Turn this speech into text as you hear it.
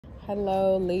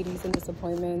Hello ladies and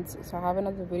disappointments. So I have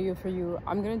another video for you.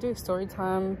 I'm gonna do a story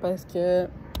time parce que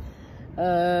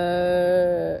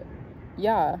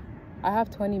yeah, I have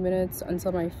 20 minutes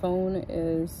until my phone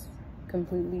is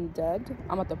completely dead.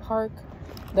 I'm at the park,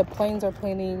 the planes are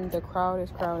planing, the crowd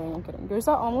is crowding. I'm kidding, there's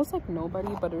almost like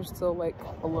nobody, but there's still like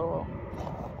a little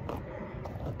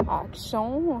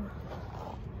action.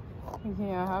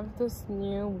 Okay, I have this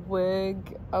new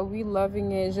wig. Are we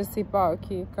loving it? Je sais pas.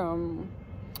 Okay,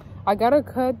 I gotta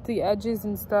cut the edges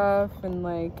and stuff and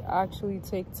like actually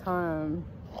take time,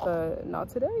 but not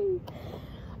today.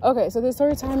 Okay, so this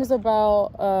story time is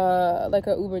about like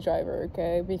a Uber driver,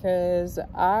 okay? Because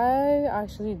I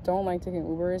actually don't like taking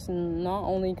Ubers, and not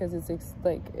only because it's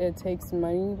like it takes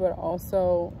money, but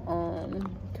also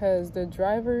because the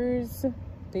drivers,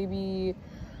 they be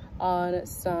on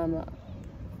some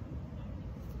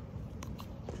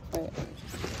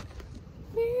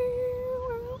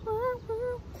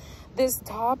this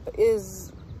top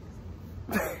is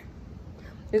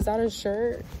is that a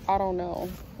shirt? I don't know,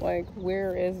 like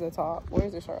where is the top?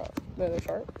 Where's the shirt?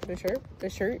 The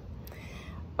shirt,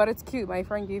 but it's cute. My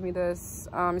friend gave me this.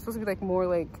 It's supposed to be like more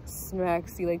like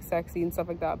smexy, like sexy and stuff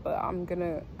like that, but I'm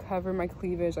gonna cover my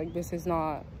cleavage. Like this is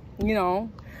not, you know,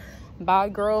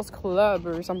 bad girls club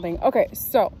or something. Okay,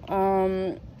 so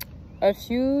a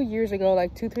few years ago,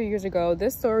 like 2-3 years ago,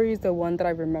 this story is the one that I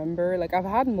remember. Like I've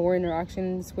had more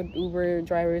interactions with Uber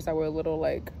drivers that were a little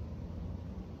like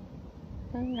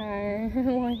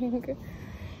okay,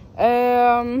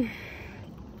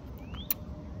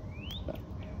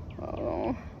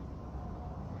 like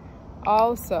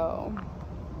also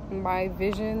my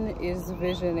vision is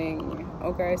visioning,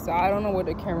 okay? So I don't know where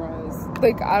the camera is,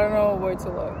 like I don't know where to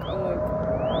look. I'm like,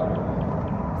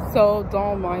 so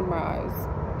don't mind my eyes.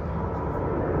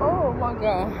 Oh my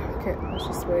god. Okay, let's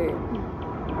just wait.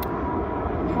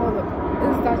 Hold up.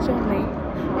 Is that your mate?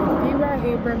 If you right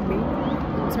here, bring me.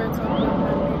 Turn up my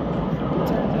mate.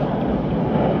 Turn up.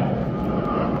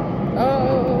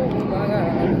 Oh my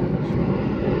god.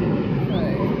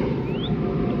 Hey.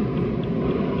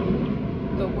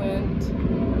 The wind.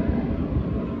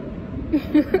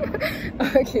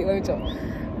 Okay, let me chill.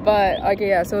 But okay,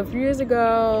 yeah, so a few years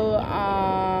ago,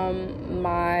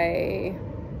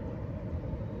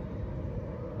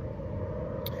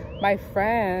 my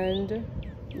friend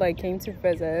like came to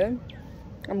visit.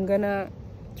 I'm gonna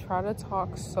try to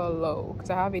talk slow because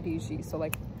I have ADHD, so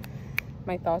like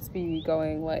my thoughts be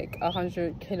going like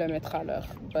 100 km/h.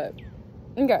 But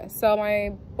okay, so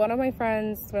one of my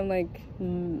friends from like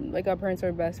our parents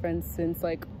are best friends since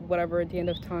like whatever, at the end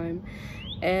of time,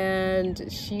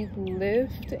 and she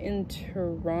lived in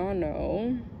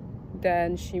Toronto,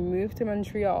 then she moved to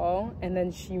Montreal, and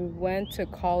then she went to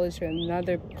college in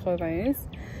another province.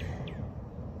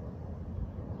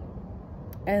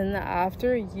 And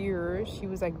after a year, she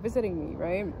was like visiting me,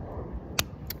 right,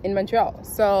 in Montreal.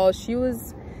 So she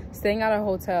was staying at a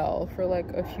hotel for like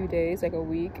a few days, like a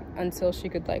week, until she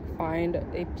could like find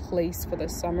a place for the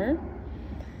summer.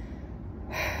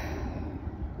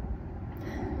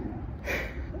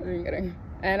 I'm kidding.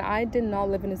 And I did not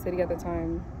live in the city at the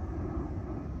time.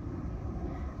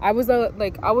 I was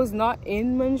like, I was not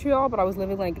in Montreal, but I was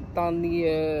living like dans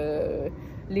les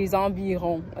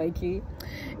environs, okay?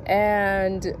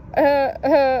 And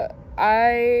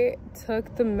I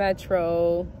took the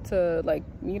metro to like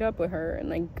meet up with her, and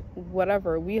like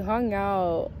whatever, we hung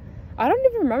out. I don't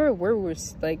even remember where we were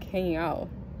like hanging out.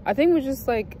 I think we're just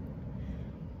like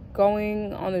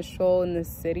going on a stroll in the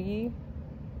city,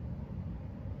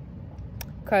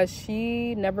 because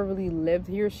she never really lived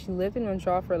here. She lived in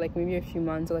Montreal for like maybe a few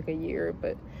months or like a year,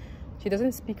 but she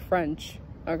doesn't speak French.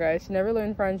 Okay, she never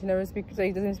learned French. She never speaks.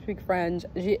 Like, doesn't speak French.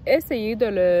 J'ai essayé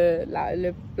de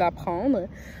l'apprendre.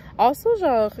 Also,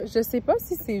 genre, je sais pas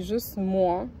si c'est juste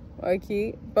moi,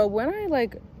 okay? But when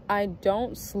I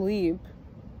don't sleep,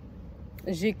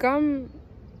 j'ai comme,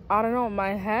 I don't know,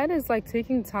 my head is like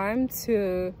taking time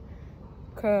to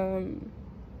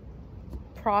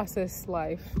process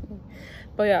life.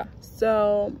 But yeah,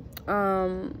 so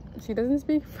she doesn't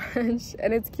speak French,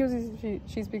 and it's cute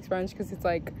she speaks French, because it's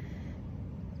like,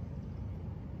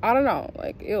 I don't know,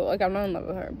 like, ew, like I'm not in love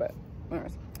with her, but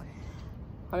anyways.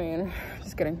 I mean,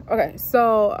 just kidding. Okay,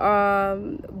 so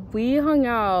we hung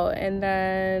out, and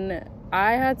then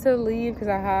I had to leave because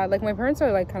I had like, my parents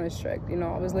are like kind of strict, you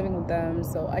know. I was living with them,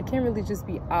 so I can't really just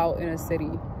be out in a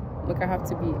city. Like I have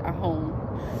to be at home.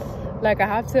 Like I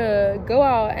have to go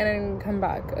out and then come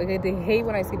back. Okay, they hate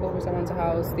when I sleep over someone's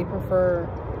house. They prefer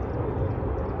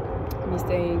me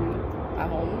staying at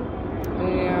home.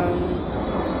 And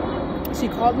she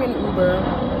called me an Uber.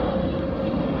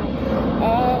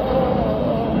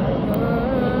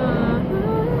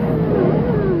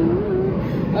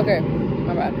 Okay,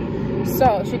 my bad.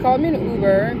 So she called me an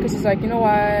Uber because she's like, you know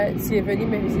what, si est venue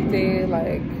me visiter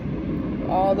like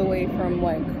all the way from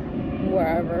like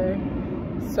wherever,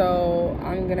 so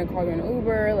I'm gonna call you an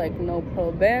Uber, like no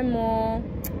problemo,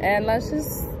 and let's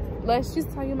just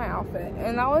tell you my outfit.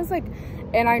 And I was like,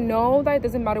 and I know that it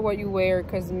doesn't matter what you wear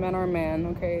because men are men,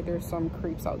 okay, there's some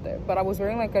creeps out there, but I was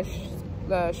wearing like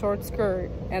a short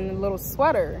skirt and a little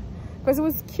sweater because it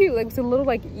was cute, like it's a little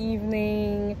like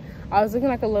evening. I was looking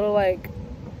like a little like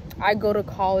I go to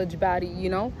college baddie, you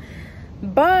know.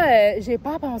 But j'ai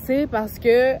pas pensé parce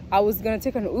que I was gonna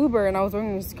take an Uber and I was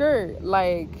wearing a skirt.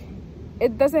 Like,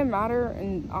 it doesn't matter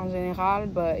en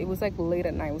général, but it was like late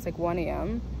at night. It was like 1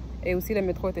 a.m. Et aussi le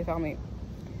métro était fermé.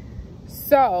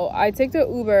 So I take the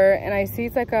Uber and I see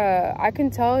it's like I can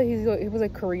tell he was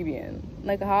like Caribbean.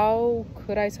 Like, how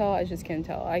could I tell? I just can't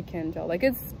tell. I can tell. Like,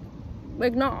 it's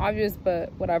like not obvious,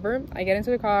 but whatever. I get into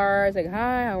the car. It's like,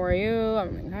 hi, how are you?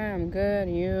 I'm like, hi, I'm good.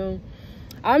 And you?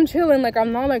 I'm chilling. Like,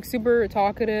 I'm not like super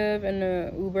talkative in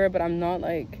the Uber, but I'm not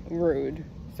like rude.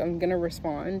 So I'm gonna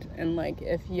respond. And like,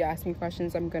 if you ask me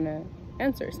questions, I'm gonna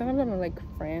answer. Sometimes I'm like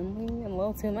friendly and a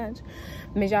little too much.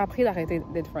 Mais j'ai appris d'arrêter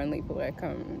d'être friendly pour vrai.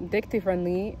 Comme, dès que t'es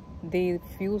friendly, they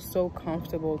feel so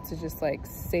comfortable to just like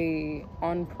say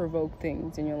unprovoked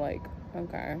things. And you're like,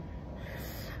 okay.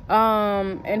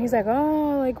 And he's like,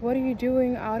 oh, like, what are you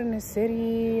doing out in the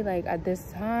city, like, at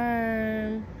this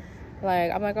time?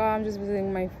 Like, I'm like, oh, I'm just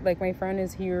visiting my friend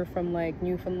is here from, like,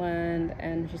 Newfoundland,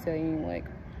 and she's saying, like,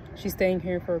 she's staying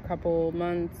here for a couple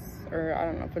months, or, I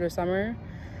don't know, for the summer.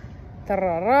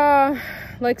 Ta-ra-ra.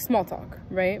 Like, small talk,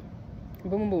 right?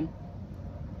 Boom, boom, boom.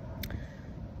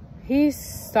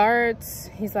 He's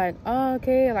like, oh,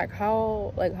 okay, like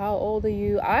how old are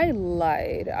you? I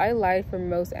lied for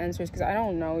most answers because I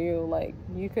don't know you. Like,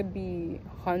 you could be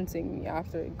hunting me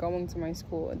after going to my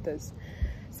school at this.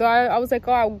 So I was like,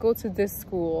 oh, I'll go to this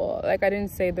school. Like, I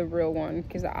didn't say the real one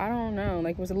because I don't know.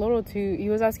 Like, it was a little too, he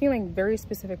was asking like very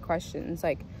specific questions,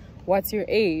 like, what's your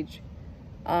age?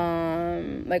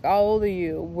 Like, how old are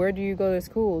you? Where do you go to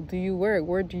school? Do you work?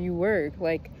 Where do you work?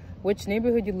 Like, which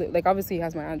neighborhood you live. Like, obviously he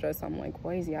has my address, so I'm like,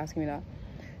 why is he asking me that?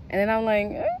 And then I'm like,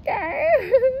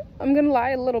 okay. I'm gonna lie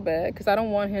a little bit because I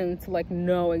don't want him to like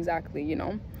know exactly, you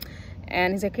know.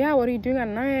 And he's like, yeah, what are you doing at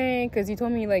night? Because you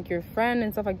told me like your friend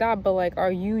and stuff like that, but like,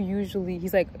 are you usually,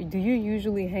 he's like, do you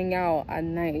usually hang out at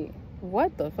night?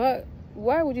 What the fuck?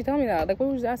 Why would you tell me that? Like, what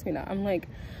would you ask me that? I'm like,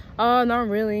 oh, not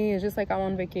really, it's just like I'm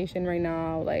on vacation right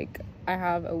now, like I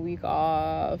have a week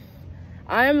off.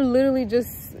 I'm literally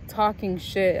just talking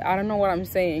shit. I don't know what I'm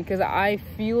saying because I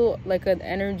feel like an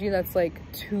energy that's like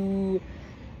too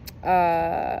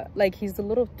like he's a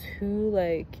little too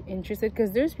like interested,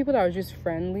 because there's people that are just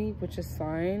friendly, which is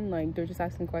fine, like they're just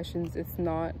asking questions. It's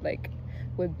not like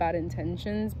with bad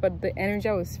intentions, but the energy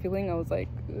I was feeling, I was like,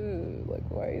 ugh, like,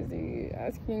 why is he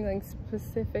asking like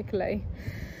specifically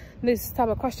this type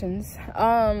of questions?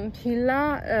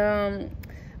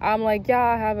 I'm like, yeah,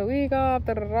 I have a week off,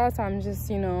 da, da, da. So I'm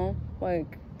just, you know,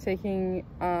 like taking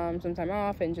some time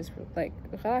off and just like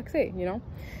relaxing, you know.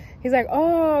 He's like,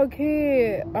 oh,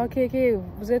 okay,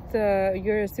 was it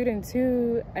you're a student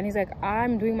too? And he's like,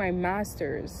 I'm doing my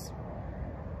master's.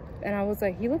 And I was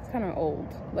like, he looks kind of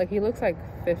old, like he looks like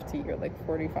 50 or like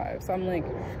 45. So I'm like,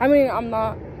 I mean, I'm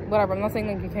not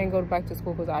saying like you can't go back to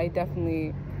school, because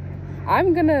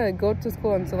I'm gonna go to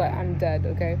school until like, I'm dead,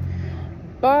 okay?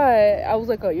 But I was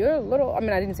like, oh, you're a little, I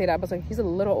mean, I didn't say that, but I was like, he's a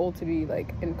little old to be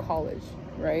like in college,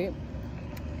 right?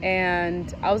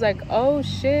 And I was like, oh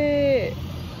shit.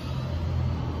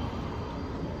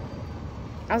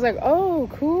 I was like, oh,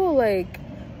 cool, like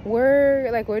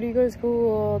where do you go to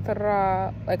school?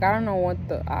 Ta-da. Like, I don't know what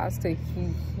to ask.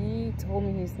 He told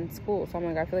me he's in school, so I'm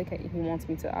like, I feel like he wants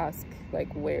me to ask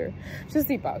like where. Just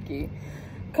see Paki.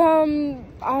 Come,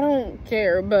 I don't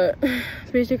care, but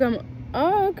bitch, come.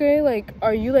 Oh, okay, like,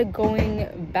 are you like going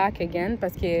back again?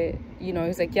 Parce que, you know,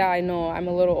 he's like, yeah, I know, I'm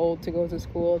a little old to go to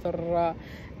school.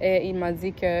 Et il m'a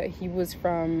dit que he was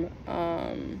from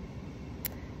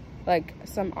like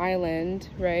some island,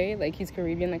 right? Like, he's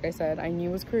Caribbean, like I said. I knew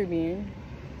he was Caribbean.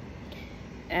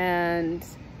 And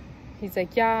he's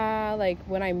like, yeah, like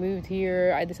when I moved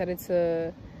here, I decided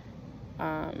to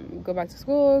go back to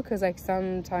school because like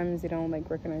sometimes they don't like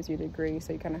recognize your degree,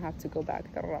 so you kind of have to go back.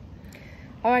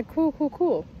 I'm like,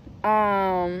 cool.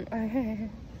 And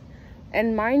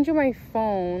mind you, my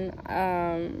phone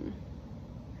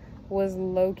was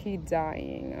low-key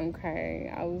dying,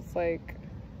 okay? I was like,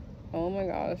 oh my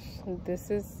gosh, this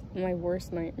is my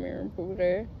worst nightmare.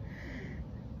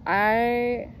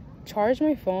 I charge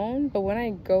my phone, but when I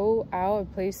go out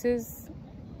of places,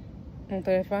 mon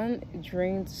téléphone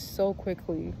drained so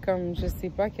quickly. Comme je sais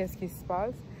pas qu'est-ce qui se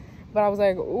passe. But I was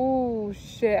like, ooh,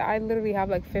 shit, I literally have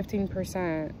like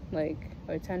 15%, like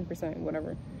 10%,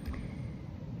 whatever.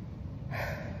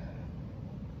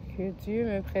 Que Dieu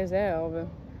me préserve.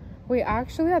 Wait,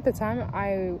 actually, at the time,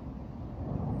 I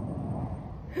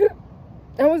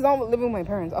was not living with my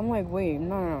parents. I'm like, wait,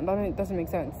 no, that doesn't make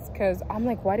sense. Because I'm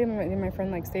like, why didn't my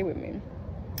friend, like, stay with me?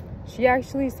 She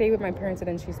actually stayed with my parents, and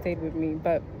then she stayed with me.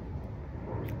 But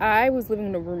I was living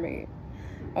with a roommate.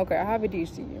 Okay, I have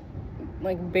ADHD.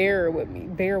 Like, bear with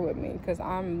me, because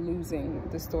I'm losing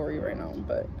the story right now.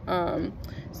 But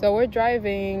so we're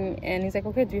driving, and he's like,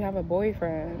 okay, do you have a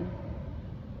boyfriend?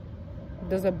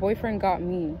 Does a boyfriend got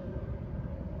me?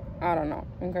 I don't know.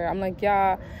 Okay, I'm like,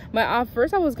 yeah. But at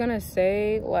first I was gonna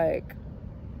say like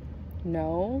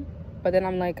no, but then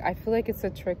I'm like, I feel like it's a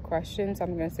trick question, so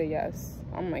I'm gonna say yes.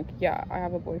 I'm like, yeah, I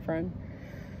have a boyfriend.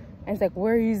 And it's like,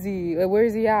 where is he? Like, where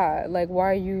is he at? Like,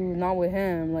 why are you not with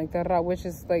him? Like, which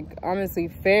is, like, honestly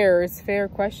fair. It's a fair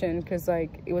question because,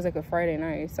 like, it was, like, a Friday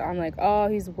night. So I'm like, oh,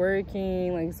 he's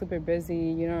working, like, super busy.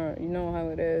 You know how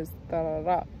it is.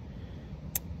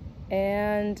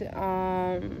 And,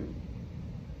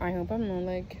 I hope I'm not,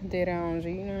 like,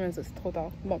 dérangé. C'est trop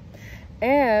tard. Bon.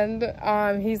 And,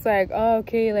 he's like, oh,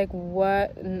 okay, like,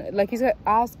 what? Like, he's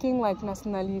asking, like,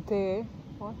 nationalité.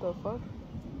 What the fuck?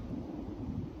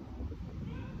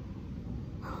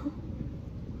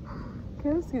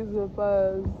 Qu'est-ce qui se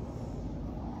passe?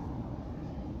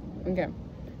 Okay,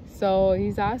 so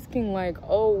he's asking like,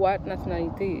 oh, what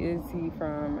nationality is he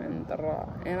from? And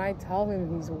I tell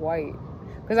him he's white,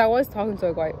 because I was talking to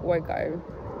a white guy.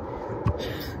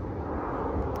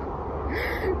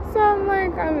 So I'm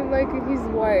like he's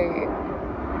white.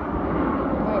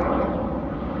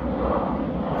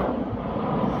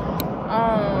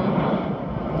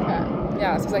 Okay.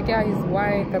 Yeah, so it's like, yeah, he's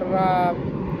white. He's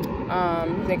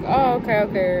like, oh,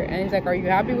 okay, and he's like, are you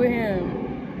happy with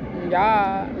him?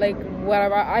 Yeah, like,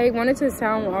 whatever. I wanted to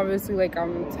sound obviously like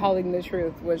I'm telling the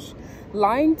truth, which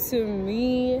lying to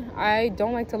me, I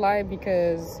don't like to lie,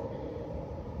 because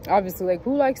obviously, like,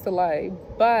 who likes to lie?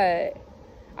 But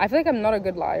I feel like I'm not a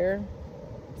good liar,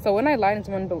 so when I lie and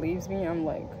someone believes me, I'm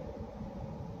like,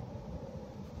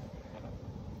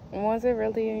 was it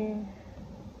really?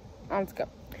 Let's go.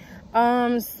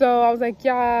 So I was like,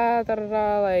 yeah,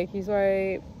 like, he's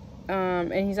white,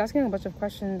 and he's asking a bunch of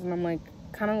questions, and I'm like,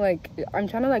 I'm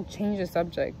trying to like change the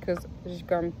subject, because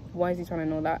why is he trying to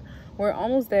know that? We're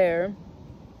almost there,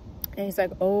 and he's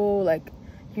like, oh, like,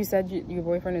 you said your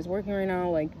boyfriend is working right now,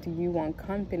 like, do you want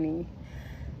company?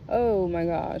 Oh my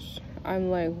gosh.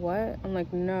 I'm like, what? I'm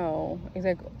like, no. He's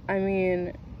like, I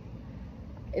mean,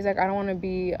 he's like, I don't want to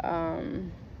be,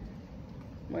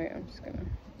 wait, I'm just gonna,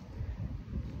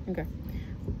 okay,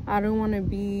 I don't want to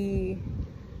be,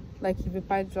 like, il veut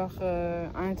pas être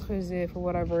genre intrusif or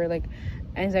whatever, like,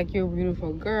 and he's like, you're a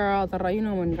beautiful girl, you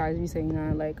know when guys be saying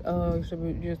that, like, oh,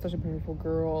 you're such a beautiful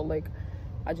girl, like,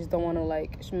 I just don't want to,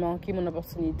 like, je manque mon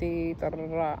opportunité,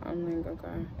 I'm like,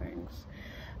 okay, thanks.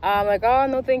 I'm like, oh,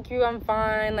 no, thank you, I'm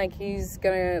fine. Like, he's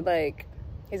gonna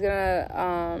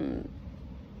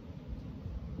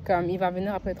come, il va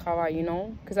venir après travail, you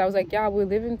know? Because I was like, yeah, we're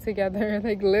living together,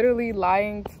 like, literally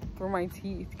lying through my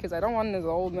teeth, because I don't want this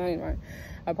old man in my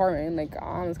apartment, like,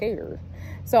 I'm scared.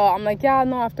 So I'm like, yeah,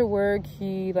 no, after work,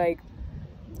 he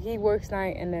works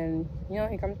night, and then, you know,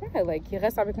 he comes by, like, il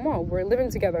reste avec moi, we're living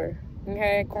together,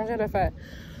 okay, congé de fête.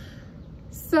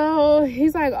 So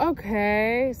he's like,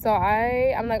 okay. So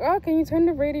I'm like, oh, can you turn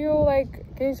the radio,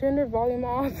 like, can you turn the volume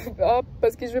up?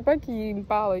 Parce que je veux pas qu'il me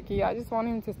parle, like, I just want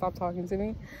him to stop talking to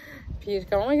me. Puis,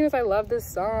 oh my goodness, I love this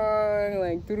song,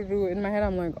 like, doo-doo-doo. In my head,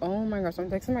 I'm like, oh my gosh. I'm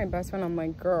texting my best friend, I'm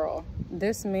like, girl,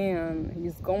 this man,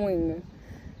 he's going,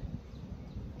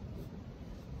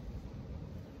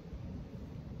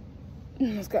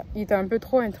 il était un peu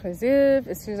trop intrusif.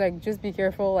 She's like, just be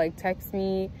careful, like, text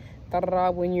me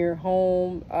when you're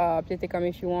home, come,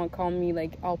 if you want, call me,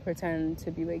 like, I'll pretend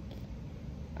to be like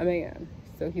a man,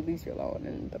 so he leaves you alone,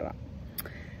 and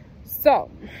so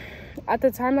at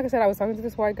the time, like I said, I was talking to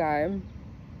this white guy.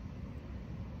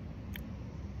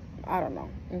 I don't know,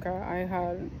 okay, I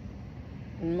had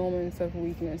moments of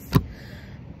weakness,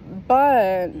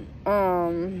 but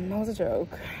that was a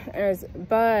joke.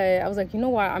 But I was like, you know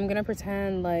what, I'm gonna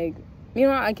pretend like, you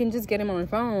know, I can just get him on the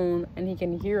phone and he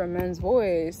can hear a man's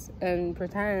voice and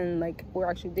pretend like we're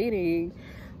actually dating,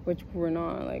 which we're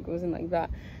not, like, it wasn't like that.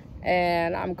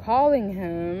 And I'm calling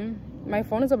him. My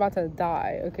phone is about to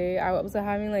die, okay? I was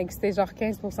having, like, c'était genre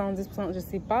 15%, 10%, je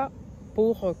sais pas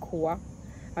pourquoi.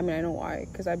 I mean, I know why,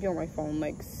 because I'd be on my phone,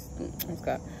 like, it's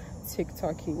got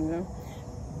TikToking, you know?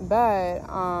 But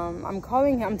I'm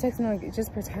calling him, I'm texting him like,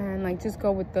 just pretend, like just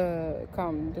go with the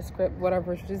script,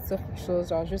 whatever, juste dire quelque chose,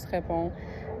 genre juste réponds.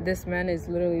 This man is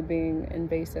literally being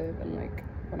invasive and like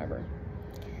whatever.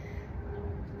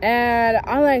 And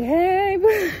I'm like, hey,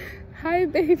 hi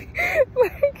baby.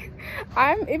 Like,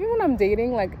 even when I'm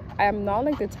dating, like I'm not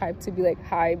like the type to be like,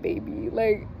 hi baby.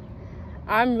 Like,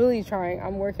 I'm really trying,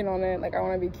 I'm working on it. Like, I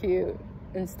want to be cute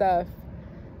and stuff,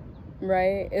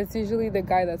 right? It's usually the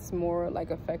guy that's more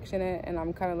like affectionate, and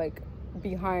I'm kind of like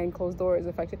behind closed doors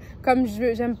affectionate. Comme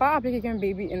j'aime pas appeler quelqu'un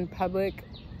baby in public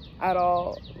at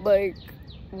all. Like,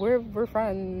 we're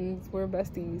friends, we're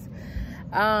besties.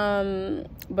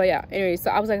 But yeah, anyway,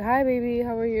 so I was like, hi baby,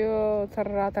 how are you?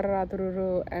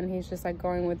 And he's just like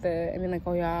going with it. I mean, like,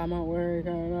 oh yeah, I'm at work, I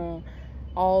don't know.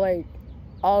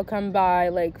 All come by,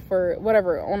 like, for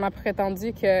whatever. On a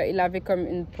prétendu qu'il avait comme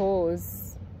une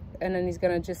pause, and then he's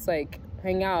gonna just like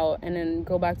hang out and then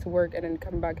go back to work and then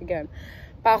come back again.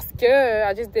 Parce que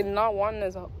I just did not want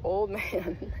this old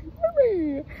man.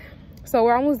 So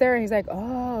we're almost there, and he's like,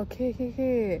 oh,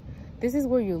 okay. This is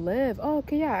where you live. Oh,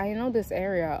 okay, yeah, I know this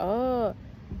area. Oh.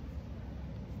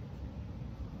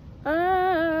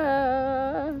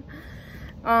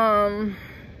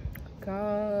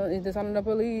 God, is the sound of the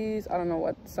police? I don't know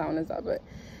what sound is that, but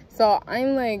so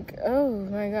I'm like, oh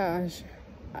my gosh.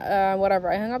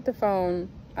 Whatever. I hung up the phone.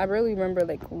 I barely remember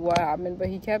like what happened, but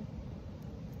he kept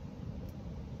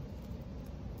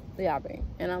yapping,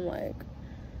 and I'm like,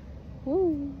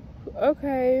 woo,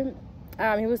 okay.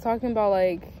 He was talking about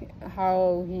like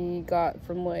how he got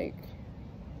from like,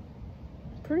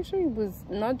 pretty sure he was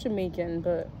not Jamaican,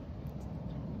 but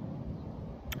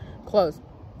close.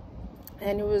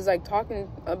 And he was like talking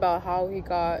about how he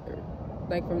got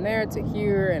like from there to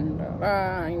here, and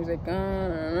he was like,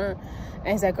 and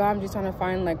he's like, oh, I'm just trying to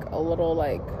find like a little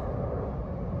like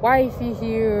wifey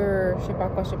here, je sais pas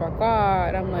quoi.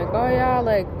 And I'm like, oh yeah,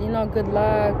 like, you know, good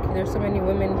luck. There's so many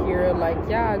women here, like,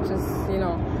 yeah, just, you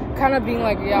know, kind of being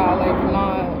like, yeah, like,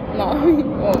 not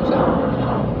oh shit.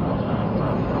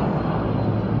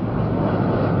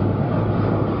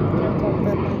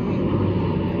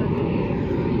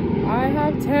 I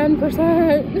have 10%.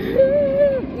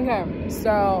 Okay, so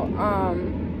I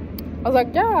was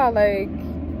like, yeah, like,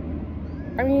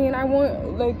 I mean, I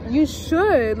want, like, you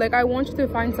should, like, I want you to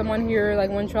find someone here,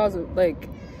 like, Montreal's, like,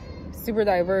 super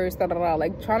diverse,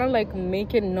 like, trying to, like,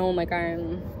 make it known, like,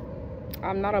 I'm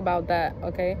not about that,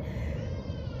 okay?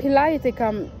 Puis là, il était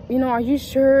comme, you know, are you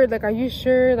sure, like,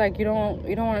 you don't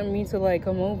want me to, like,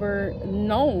 come over?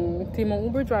 No, t'es mon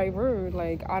Uber driver,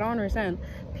 like, I don't understand.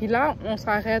 Puis là, on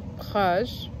s'arrête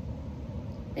proche,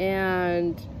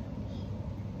 and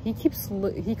he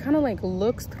kind of like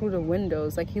looks through the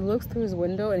windows, like he looks through his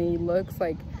window, and he looks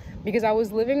like, because I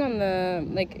was living on the,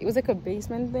 like, it was like a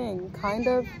basement thing, kind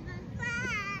of.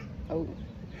 Oh.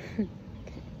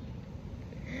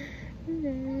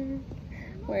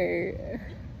 Wait.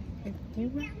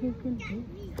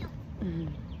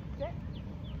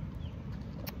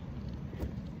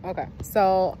 Okay,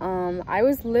 so I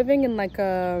was living in like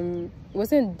it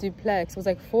wasn't duplex, it was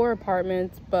like 4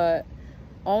 apartments, but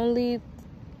only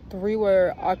 3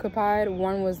 were occupied.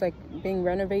 1 was like being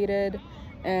renovated,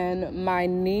 and my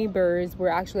neighbors were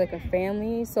actually like a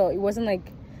family, so it wasn't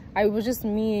like, it was just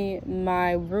me,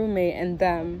 my roommate, and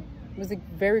them. It was like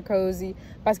very cozy.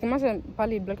 Parce que moi j'aime pas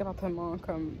les blocs appartements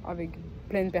comme avec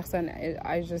plein de personnes.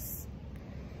 I just,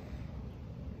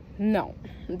 no,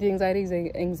 the anxiety is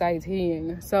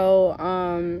anxietying. So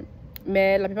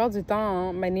mais la plupart du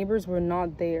temps my neighbors were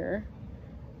not there.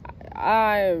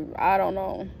 I don't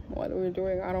know what we were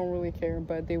doing, I don't really care,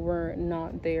 but they were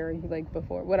not there like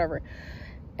before, whatever.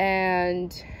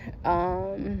 And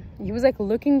he was like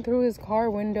looking through his car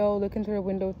window, looking through the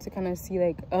window to kind of see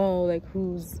like, oh, like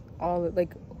who's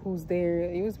there.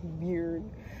 It was weird.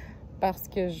 Parce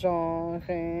que genre,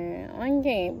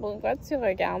 ok, pourquoi tu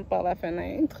regardes par la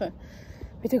fenêtre?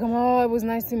 Puis t'es comme, oh, it was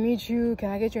nice to meet you, can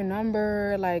I get your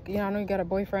number? Like, you know, I know you got a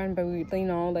boyfriend, but we, you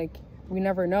know, like, we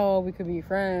never know, we could be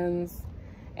friends.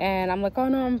 And I'm like, oh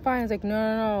no, I'm fine. It's like,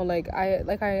 no, like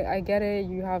I get it,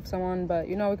 you have someone, but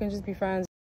you know, we can just be friends.